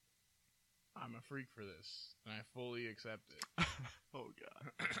I'm a freak for this, and I fully accept it. Oh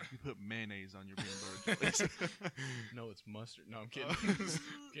god, you put mayonnaise on your peanut butter jellies. No, it's mustard. No, I'm kidding.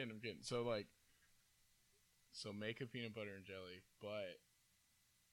 I'm kidding. So make a peanut butter and jelly, but